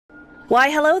Why,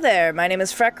 hello there, my name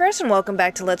is Freckris, and welcome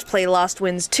back to Let's Play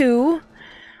LostWinds 2.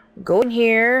 Go in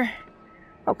here.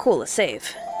 Oh, cool, a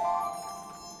save.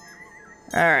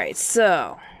 Alright,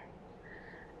 so...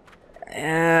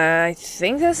 I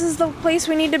think this is the place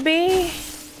we need to be?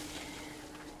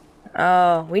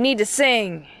 Oh, we need to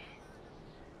sing.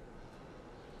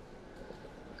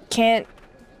 Can't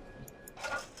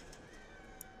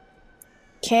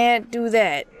do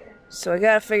that. So I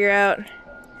gotta figure out...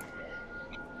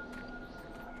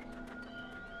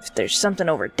 if there's something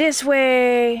over this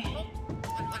way.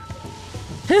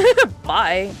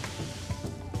 Bye.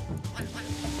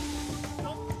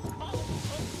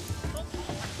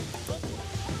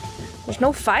 There's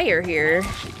no fire here.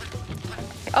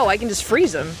 Oh, I can just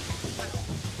freeze them.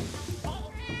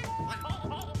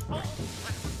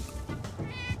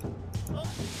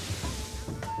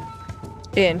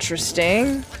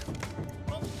 Interesting.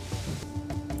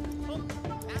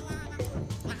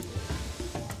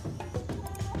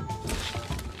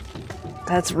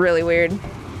 That's really weird.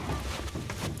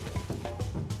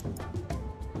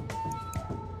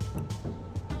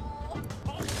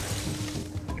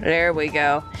 There we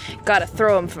go. Gotta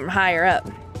throw him from higher up.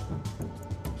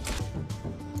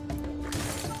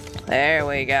 There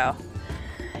we go.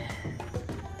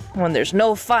 When there's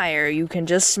no fire, you can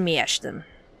just smash them.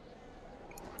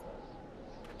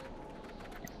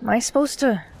 Am I supposed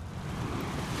to...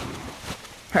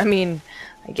 I mean,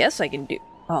 I guess I can do...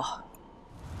 Oh.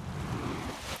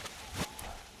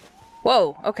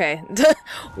 Whoa, okay.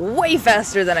 Way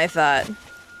faster than I thought.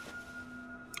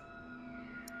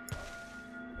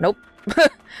 Nope.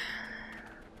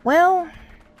 Well...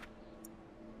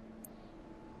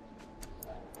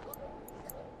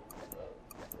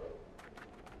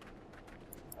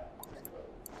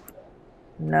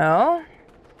 no?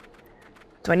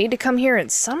 Do I need to come here in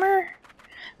summer?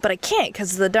 But I can't,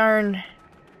 because the darn...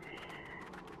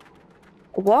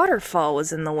 waterfall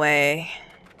was in the way.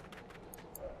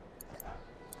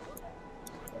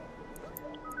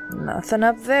 Nothing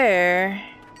up there.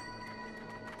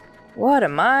 What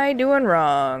am I doing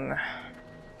wrong?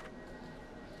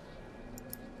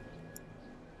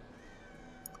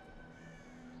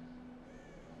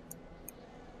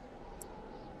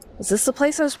 Is this the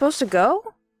place I was supposed to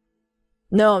go?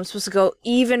 No, I'm supposed to go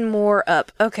even more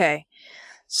up. Okay.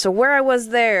 So where I was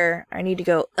there, I need to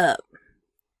go up.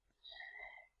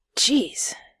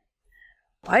 Jeez.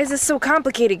 Why is this so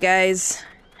complicated, guys?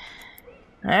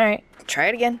 Alright, try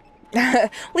it again.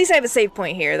 At least I have a save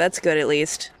point here. That's good, at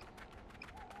least.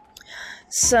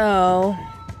 So...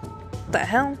 what the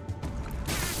hell?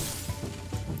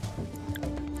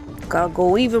 Gotta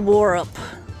go even more up.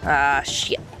 Ah,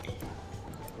 shit.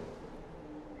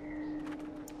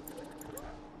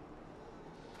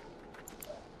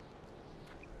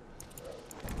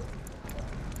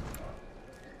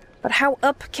 But how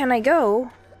up can I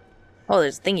go? Oh,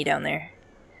 there's a thingy down there.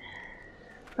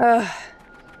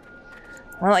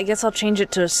 Well, I guess I'll change it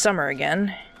to summer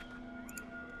again.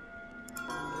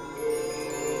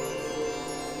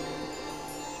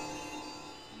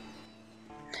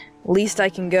 At least I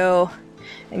can go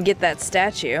and get that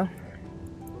statue.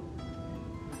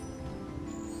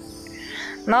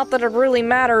 Not that it really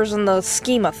matters in the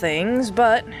scheme of things,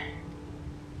 but...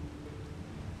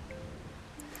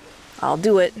 I'll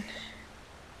do it.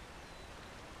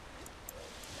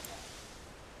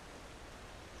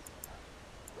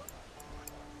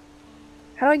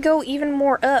 How do I go even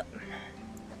more up?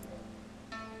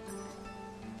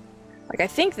 Like, I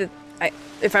think that...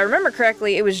 if I remember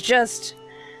correctly, it was just...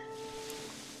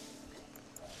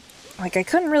 like, I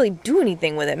couldn't really do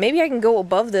anything with it. Maybe I can go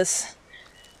above this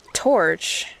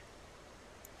torch.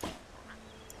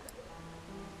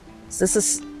 Is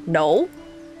this a... no?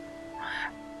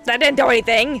 That didn't do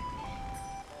anything!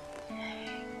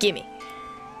 Gimme.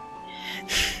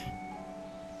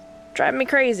 Driving me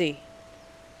crazy.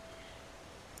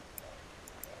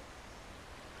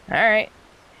 Alright.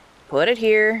 Put it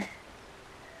here.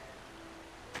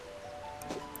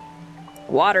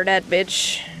 Water that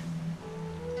bitch.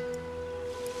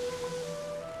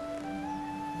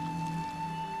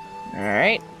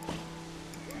 Alright.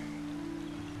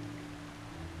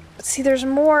 But see, there's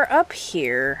more up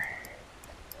here.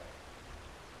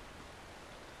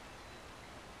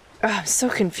 Oh, I'm so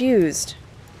confused.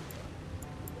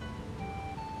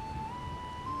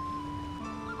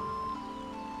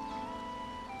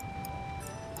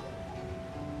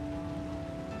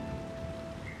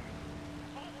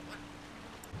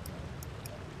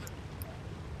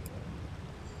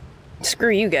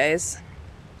 Screw you guys.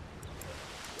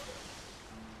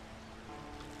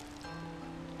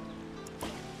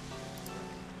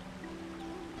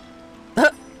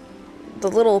 the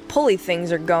little pulley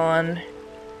things are gone.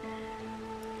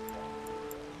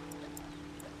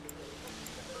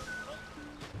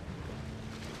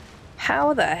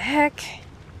 How the heck?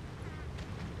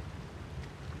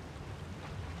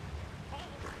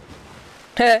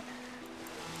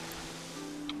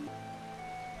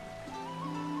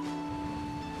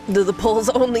 Do the poles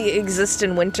only exist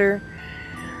in winter?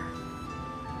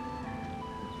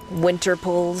 Winter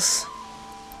poles.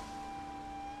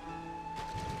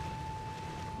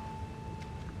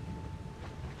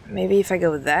 Maybe if I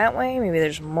go that way, maybe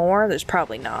there's more? There's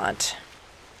probably not.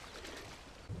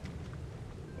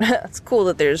 It's cool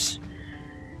that there's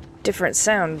different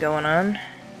sound going on.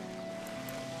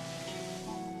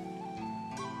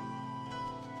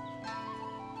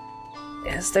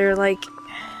 Is there like...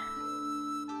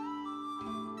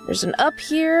 There's an up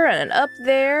here and an up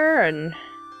there and...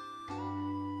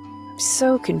 I'm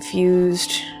so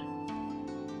confused.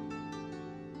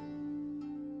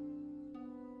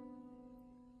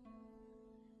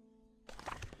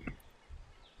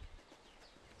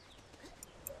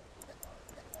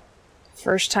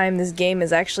 First time this game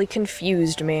has actually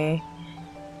confused me.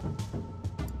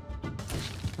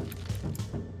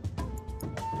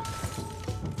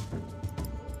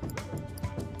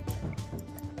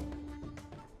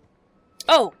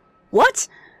 Oh! What?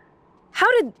 How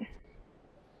did...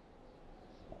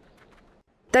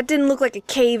 That didn't look like a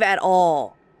cave at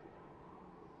all.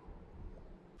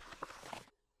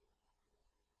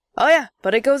 Oh yeah,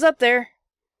 but it goes up there.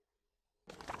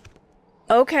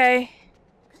 Okay.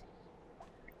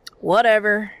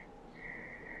 Whatever.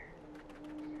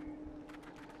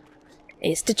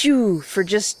 Ace to you for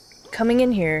just coming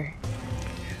in here.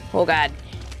 Oh god.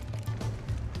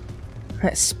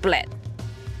 Split.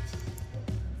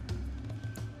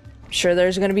 Sure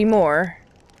there's gonna be more.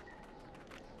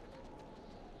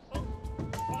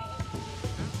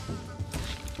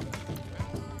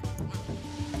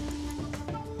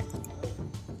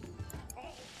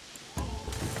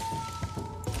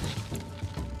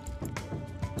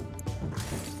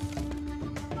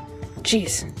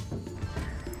 Jeez.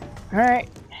 Alright.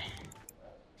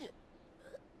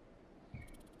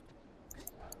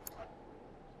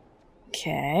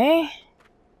 Okay.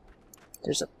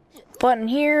 There's a button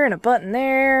here and a button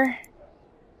there.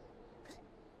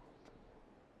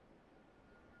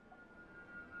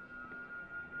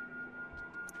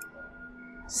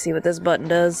 See what this button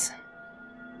does.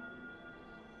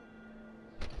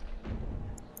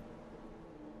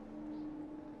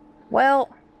 Well...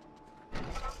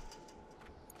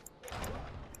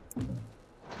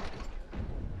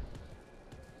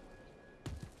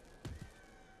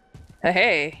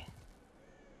 Hey,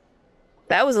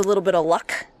 that was a little bit of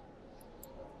luck.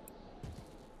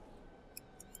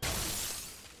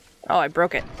 Oh, I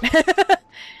broke it.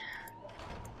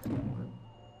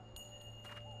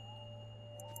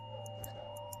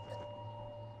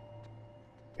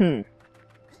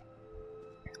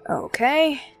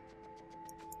 Okay.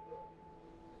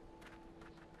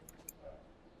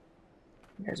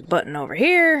 There's a button over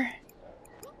here.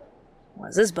 What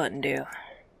does this button do?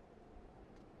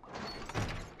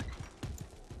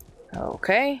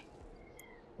 Okay.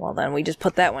 Well then we just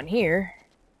put that one here.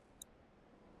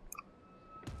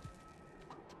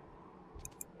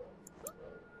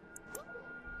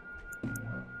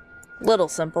 Little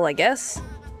simple, I guess.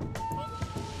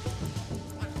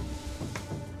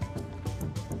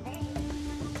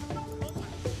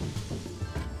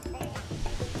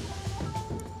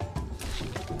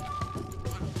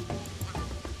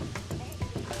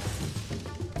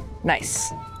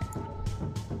 Nice.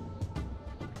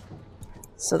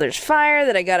 So there's fire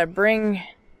that I gotta bring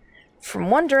from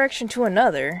one direction to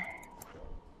another.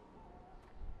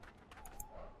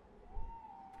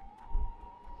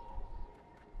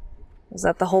 Is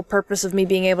that the whole purpose of me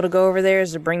being able to go over there,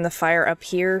 is to bring the fire up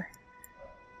here?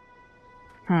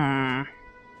 But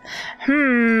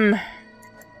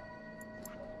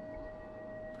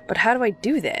how do I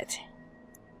do that?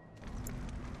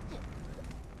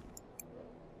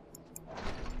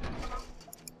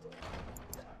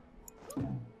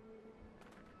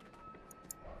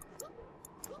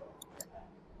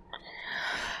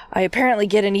 I apparently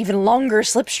get an even longer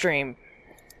slipstream.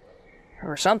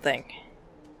 Or something.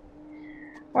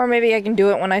 Or maybe I can do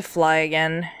it when I fly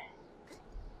again.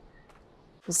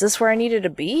 Was this where I needed to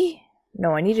be?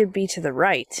 No, I needed to be to the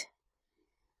right.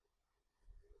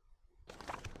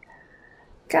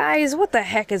 Guys, what the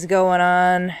heck is going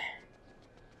on?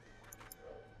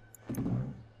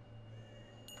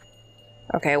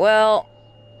 Okay, well,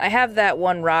 I have that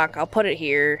one rock. I'll put it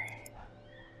here.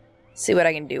 See what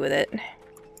I can do with it.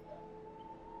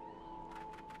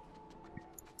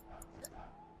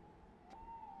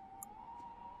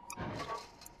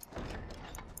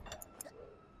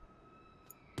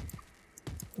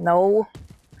 No.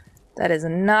 That is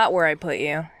not where I put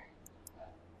you.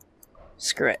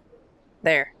 Screw it.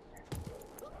 There.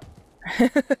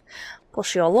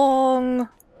 Push you along.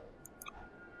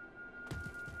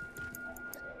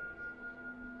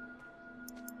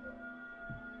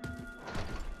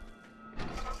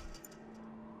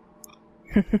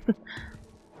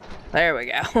 There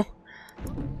we go.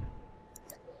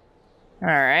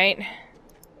 Alright.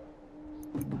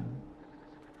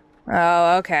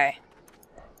 Oh, okay.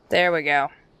 There we go.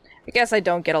 I guess I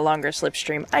don't get a longer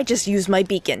slipstream. I just use my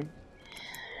beacon.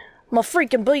 My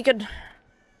freaking beacon!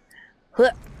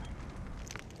 Huh.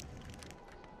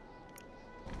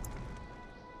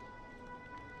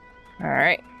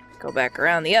 Alright. Go back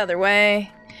around the other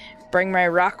way. Bring my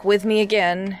rock with me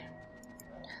again.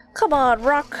 Come on,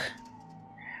 rock!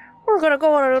 We're gonna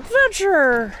go on an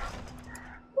adventure!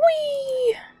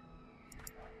 Whee!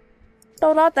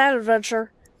 No, not that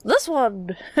adventure. This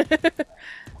one!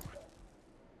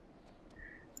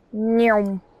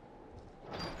 Meow.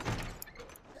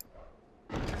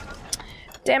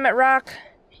 Damn it, Rock.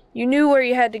 You knew where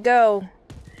you had to go.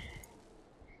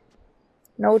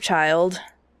 No, child.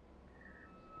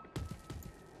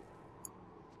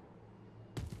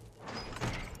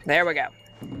 There we go.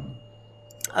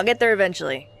 I'll get there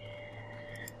eventually.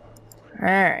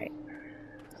 Alright.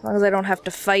 As long as I don't have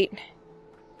to fight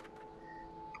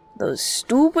those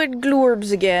stupid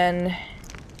gloorbs again.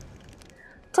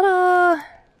 Ta-da!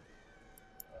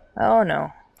 Oh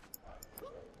no.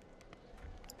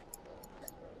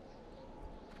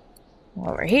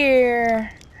 Over here.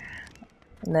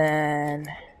 And then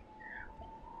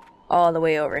all the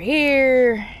way over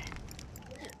here.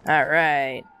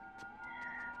 Alright.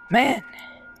 Man!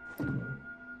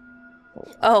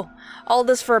 Oh, all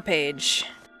this for a page.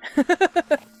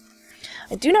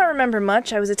 I do not remember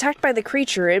much. I was attacked by the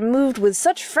creature. It moved with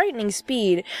such frightening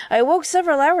speed. I awoke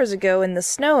several hours ago in the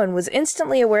snow and was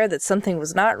instantly aware that something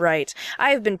was not right.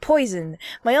 I have been poisoned.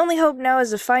 My only hope now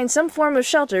is to find some form of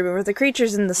shelter before the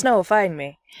creatures in the snow find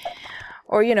me.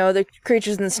 Or, you know, the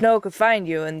creatures in the snow could find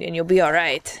you and you'll be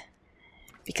alright.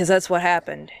 Because that's what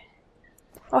happened.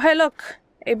 Oh, hey, look!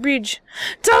 A bridge.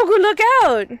 Toku, look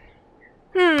out!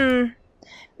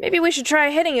 Maybe we should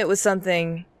try hitting it with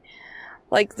something.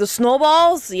 Like the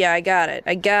snowballs? Yeah, I got it.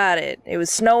 I got it. It was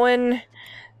snowing.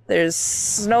 There's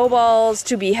snowballs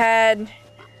to be had.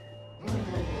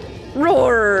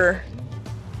 Roar!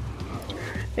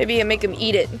 Maybe I make him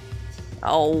eat it.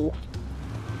 Oh.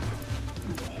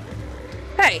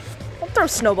 Hey, don't throw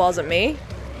snowballs at me.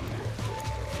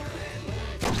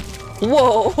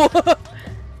 Whoa!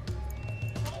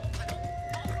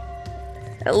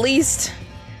 At least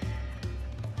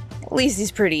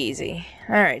he's pretty easy.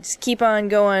 Alright, just keep on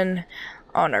going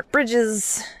on our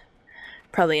bridges.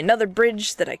 Probably another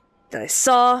bridge that I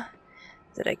saw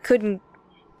that I couldn't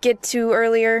get to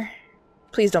earlier.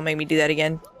 Please don't make me do that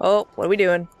again. Oh, what are we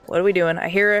doing? What are we doing? I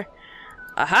hear a...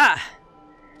 Aha!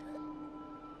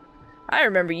 I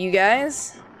remember you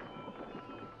guys.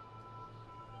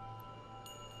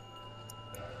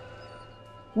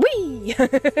 Whee!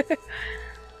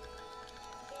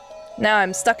 Now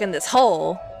I'm stuck in this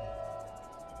hole.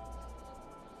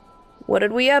 What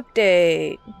did we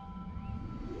update?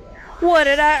 What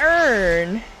did I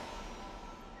earn?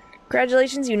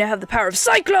 Congratulations, you now have the power of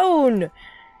Cyclone!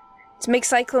 To make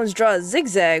cyclones draw a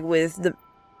zigzag with the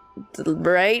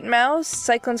right mouse,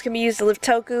 cyclones can be used to lift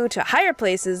Toku to higher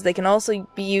places. They can also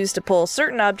be used to pull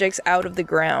certain objects out of the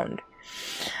ground.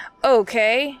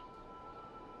 Okay.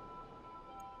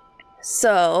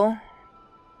 So,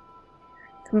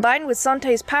 combined with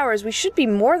Sante's powers, we should be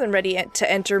more than ready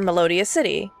to enter Melodias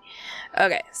City.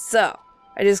 Okay, so,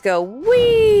 I just go,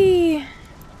 whee!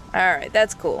 Alright,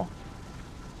 that's cool.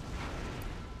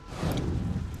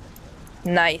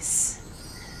 Nice.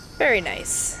 Very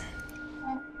nice.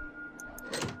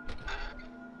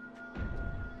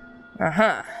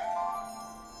 Uh-huh.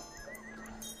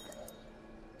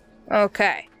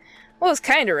 Okay. Well, it's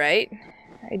kinda right.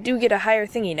 I do get a higher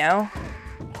thingy now.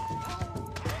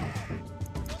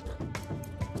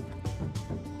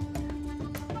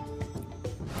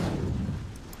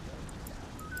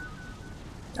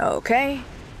 Okay.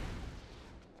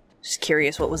 Just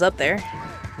curious what was up there.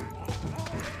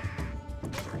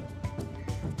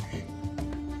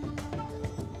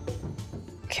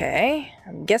 Okay.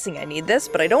 I'm guessing I need this,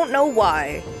 but I don't know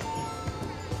why.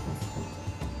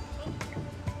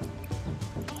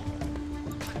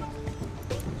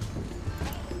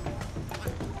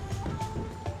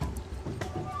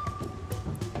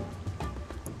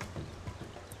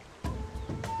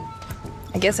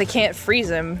 I guess I can't freeze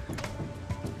him.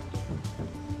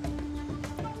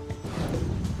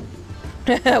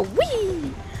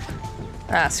 Whee!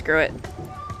 Ah, screw it.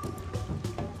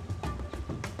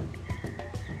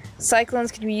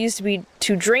 Cyclones can be used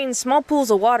to drain small pools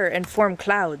of water and form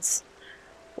clouds.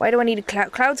 Why do I need a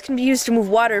cloud? Clouds can be used to move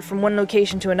water from one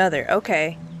location to another.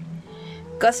 Okay.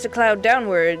 Gust a cloud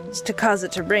downwards to cause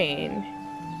it to rain.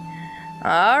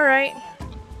 Alright.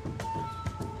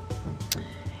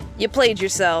 You played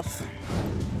yourself.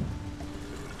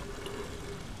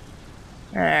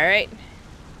 Alright.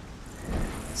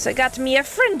 So I got me a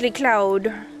friendly cloud.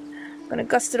 I'm gonna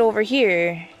gust it over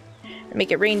here. And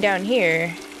make it rain down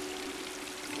here.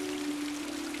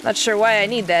 Not sure why I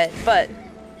need that, but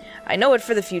I know it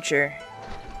for the future.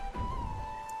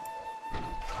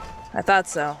 I thought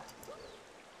so.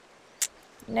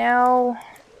 Now,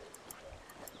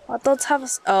 what else have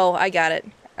us? Oh, I got it.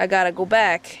 I gotta go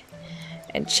back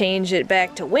and change it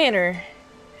back to winter,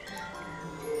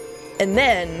 and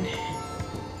then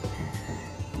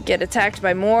get attacked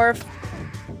by more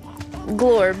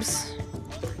glorbs.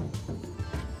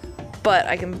 But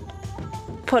I can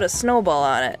put a snowball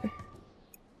on it.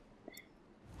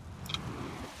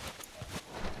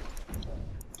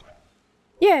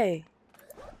 Yay!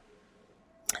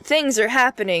 Things are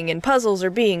happening and puzzles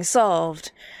are being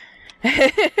solved.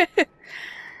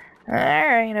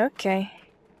 Alright, okay.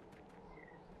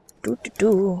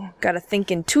 Gotta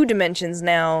think in 2 dimensions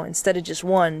now instead of just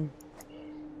 1.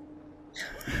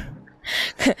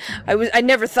 I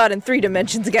never thought in 3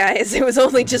 dimensions, guys. It was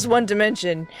only just 1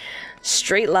 dimension.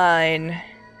 Straight line.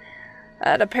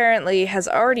 That apparently has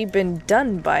already been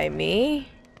done by me.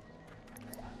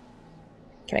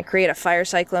 Can I create a fire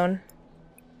cyclone?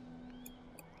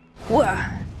 Whoa.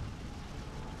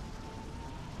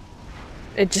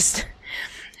 It just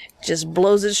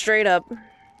blows it straight up.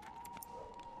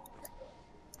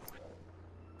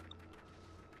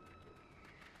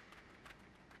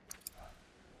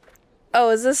 Oh,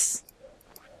 is this?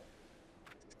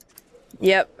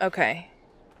 Yep, okay.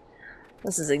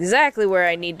 This is exactly where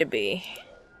I need to be.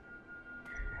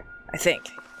 I think.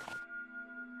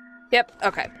 Yep,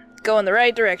 okay. Go in the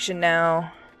right direction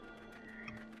now.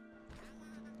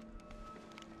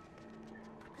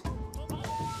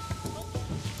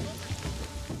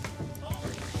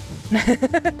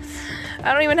 I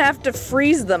don't even have to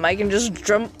freeze them. I can just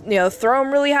jump, throw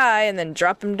them really high and then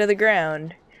drop them to the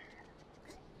ground.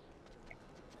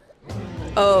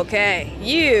 Okay,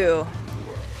 you.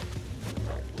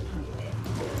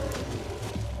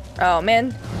 Oh,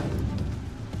 man.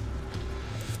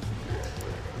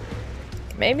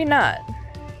 Maybe not.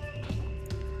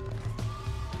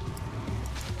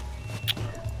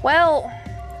 Well...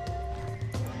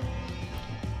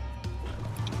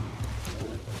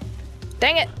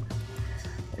 Dang it!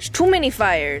 There's too many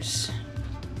fires.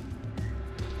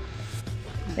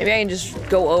 Maybe I can just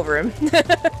go over him.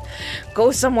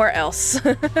 Go somewhere else.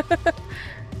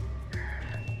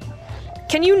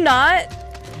 Can you not?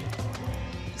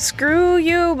 Screw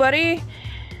you, buddy.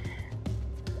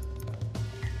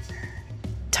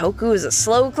 Toku is a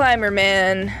slow climber,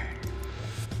 man.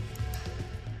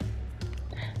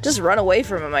 Just run away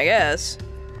from him, I guess.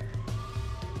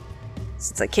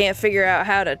 Since I can't figure out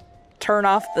how to turn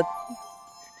off the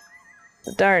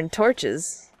darn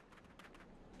torches.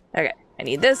 Okay, I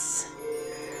need this.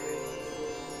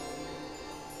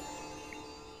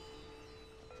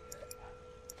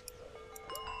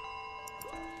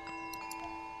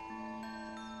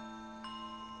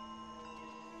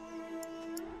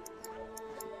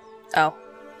 Oh.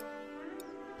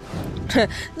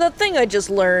 The thing I just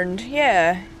learned,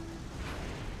 yeah.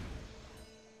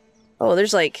 Oh,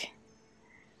 there's like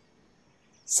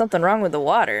something wrong with the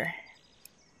water.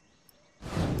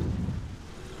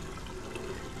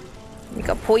 Like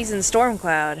a poison storm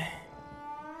cloud.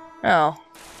 Oh.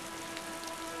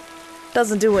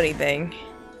 Doesn't do anything.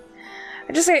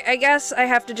 I guess I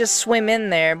have to just swim in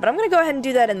there, but I'm gonna go ahead and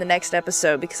do that in the next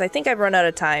episode because I think I've run out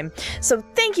of time. So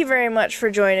thank you very much for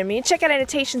joining me. Check out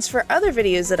annotations for other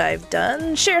videos that I've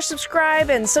done. Share, subscribe,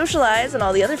 and socialize, and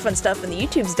all the other fun stuff in the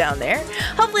YouTubes down there.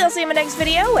 Hopefully I'll see you in my next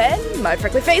video, and my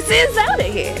freckly face is out of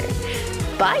here.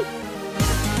 Bye!